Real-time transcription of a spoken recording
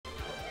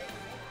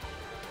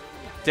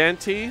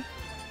Denti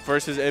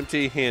versus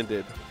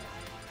empty-handed.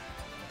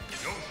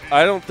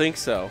 I don't think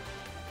so.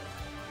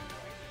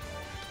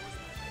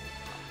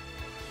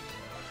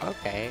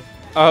 Okay.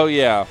 Oh,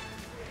 yeah.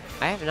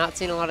 I have not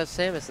seen a lot of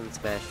Samus in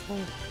Smash 4.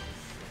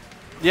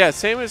 Yeah,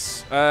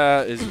 Samus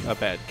is a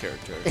bad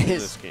character in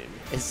this game.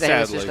 Is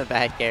Samus sadly. just a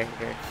bad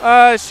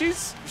character?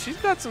 She's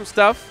got some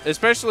stuff,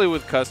 especially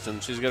with custom.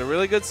 She's got a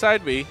really good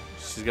side B.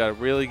 She's got a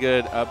really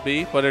good up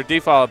B, but her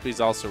default up B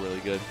is also really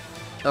good.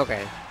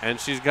 Okay. And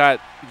she's got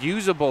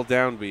usable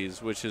down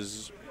Bs, which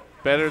is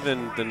better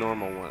than the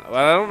normal one. Well,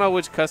 I don't know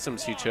which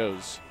customs he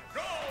chose.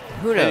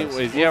 Who knows?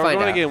 Anyways, We'll yeah, we're find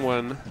going to out. get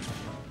one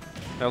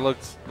that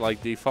looks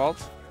like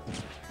default.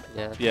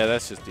 Yeah. Yeah,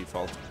 that's just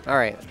default. All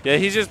right. Yeah,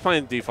 he's just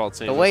playing default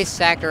Samus. The way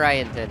Sakurai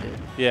intended.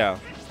 Yeah.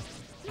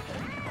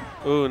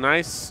 Ooh,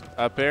 nice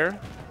up air.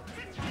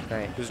 All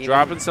right. He's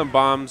dropping some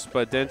bombs,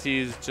 but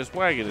Denti's just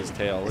wagging his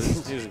tail. He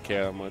doesn't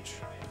care that much.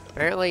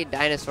 Apparently,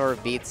 dinosaur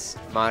beats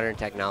modern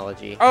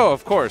technology. Oh,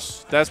 of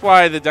course. That's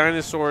why the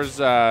dinosaurs,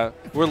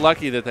 we're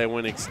lucky that they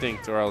went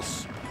extinct, or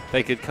else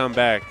they could come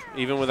back,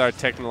 even with our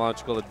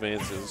technological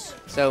advances.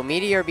 So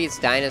Meteor beats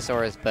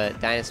dinosaurs,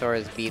 but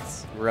dinosaurs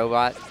beats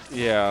robot.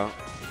 Yeah.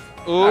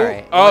 Ooh. All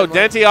right. Oh,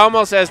 Denti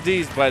almost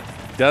SDs, but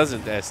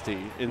doesn't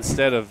SD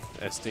instead of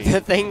SD.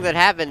 The thing that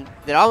happened,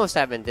 that almost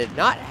happened, did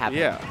not happen.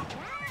 Yeah.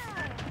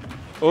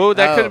 Oh,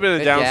 that could have been a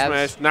good down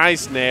jabs. smash.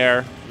 Nice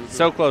nair.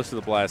 So close to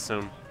the blast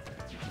zone.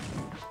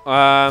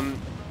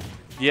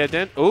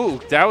 Yeah, ooh,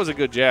 that was a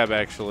good jab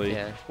actually.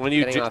 Yeah, when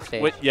you getting off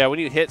stage. when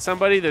you hit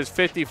somebody, there's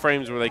 50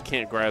 frames where they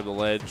can't grab the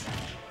ledge,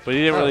 but he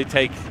didn't really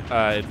take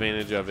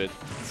advantage of it.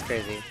 It's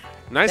crazy.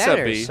 Nice That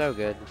up B. is so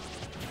good.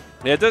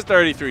 Yeah, it does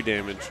 33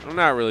 damage. I'm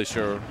not really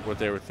sure what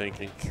they were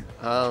thinking.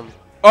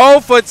 Oh,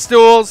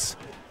 footstools.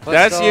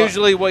 That's footstool-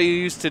 usually what you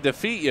use to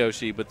defeat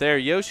Yoshi, but there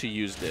Yoshi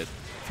used it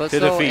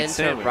footstool defeat into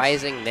Samus.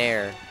 rising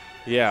nair.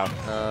 Yeah.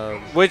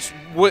 Um,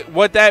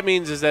 What that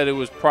means is that it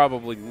was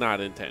probably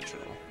not intentional.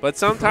 But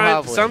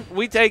sometimes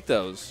we take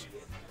those.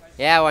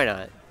 yeah, why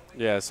not?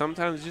 Yeah,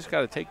 sometimes you just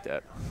got to take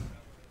that.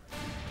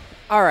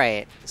 All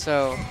right,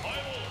 so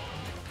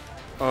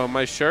Oh,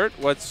 my shirt?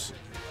 What's...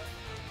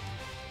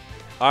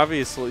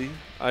 Obviously,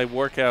 I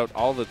work out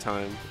all the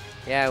time.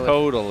 yeah, with,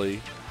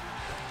 Totally.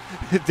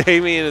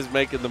 Damien is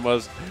making the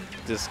most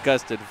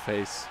disgusted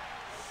face.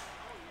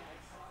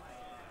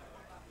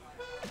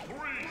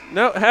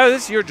 No,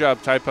 this is your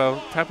job, Typo.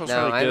 Typo's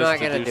no, trying to I'm get not us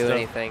to gonna do stuff.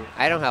 anything.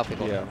 I don't help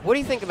people. Yeah. What do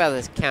you think about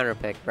this counter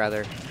pick,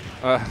 brother?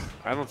 I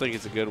don't think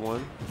it's a good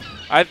one.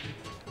 Oh,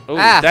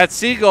 Ah. that's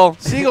Seagull.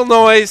 Seagull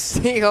noise.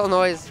 Seagull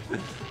noise.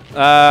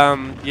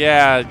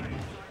 Yeah.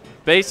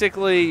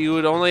 Basically, you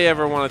would only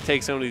ever want to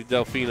take somebody to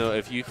Delfino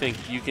if you think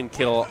you can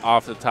kill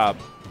off the top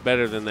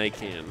better than they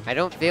can. I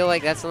don't feel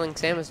like that's something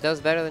Samus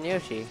does better than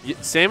Yoshi.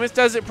 Samus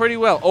does it pretty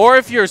well. Or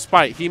if you're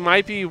Spike, he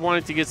might be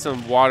wanting to get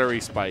some watery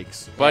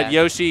spikes. But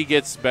Yeah. Yoshi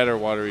gets better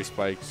watery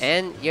spikes.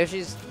 And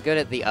Yoshi's good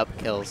at the up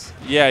kills.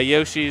 Yeah,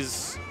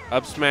 Yoshi's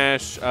up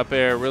smash, up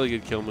air, really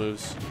good kill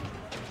moves.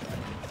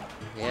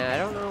 Yeah, I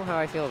don't know how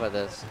I feel about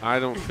this. I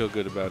don't feel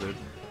good about it.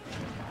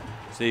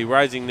 See,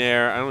 rising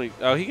there.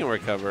 Oh, he can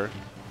recover.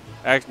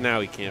 Actually, now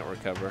he can't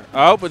recover.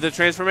 Oh, but the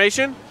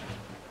transformation?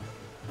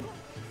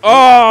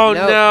 Oh,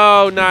 Nope.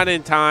 no, not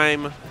in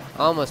time.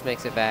 Almost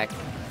makes it back.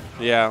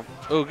 Yeah.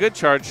 Oh, good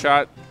charge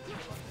shot.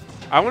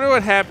 I wonder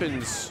what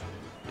happens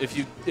if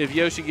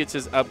Yoshi gets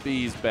his up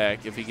B's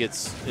back if he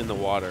gets in the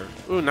water.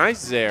 Ooh,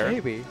 nice there.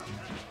 Maybe.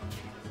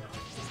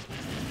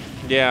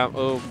 Yeah.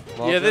 Oh,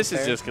 Wall yeah. jump This is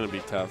there. just gonna be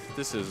tough.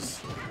 This is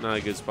not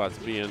a good spot to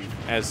be in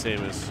as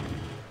Samus.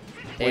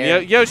 Well,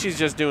 There. Yoshi's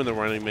just doing the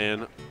running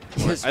man.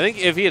 I think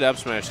if he had up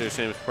smash there,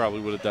 Samus probably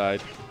would have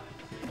died.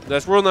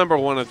 That's rule number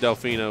 1 of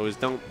Delfino is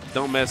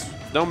don't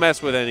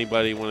mess with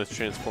anybody when it's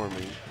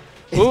transforming.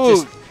 Ooh,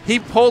 Just- he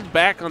pulled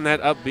back on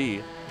that up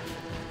B.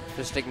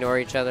 Just ignore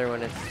each other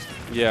when it's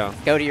Yeah.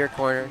 go to your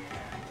corner.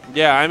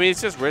 Yeah, I mean,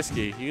 it's just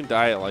risky. You can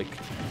die at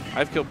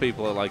I've killed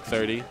people at like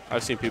 30.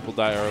 I've seen people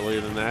die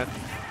earlier than that.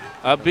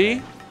 Up B?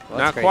 Well, Not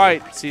that's crazy.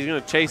 quite. See, he's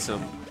going to chase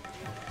him.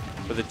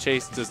 But the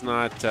chase does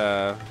not,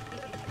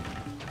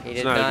 He it's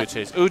did not not. a good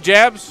chase. Ooh,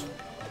 jabs.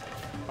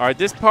 All right,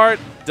 this part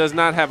does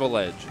not have a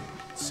ledge.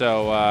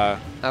 So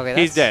Okay,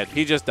 he's that's- dead.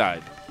 He just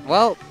died.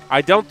 Well, I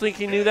don't think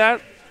he knew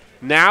that.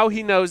 Now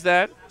he knows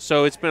that.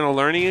 So it's been a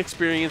learning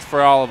experience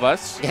for all of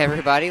us.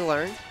 everybody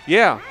learned.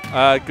 Yeah,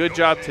 good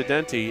job to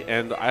Denti,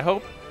 and I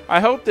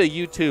hope that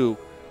you two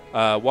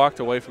walked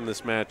away from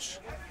this match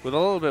with a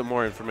little bit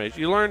more information.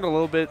 You learned a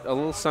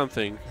little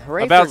something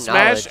Hooray about for Smash,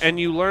 knowledge. and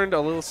you learned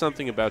a little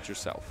something about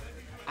yourself.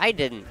 I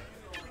didn't.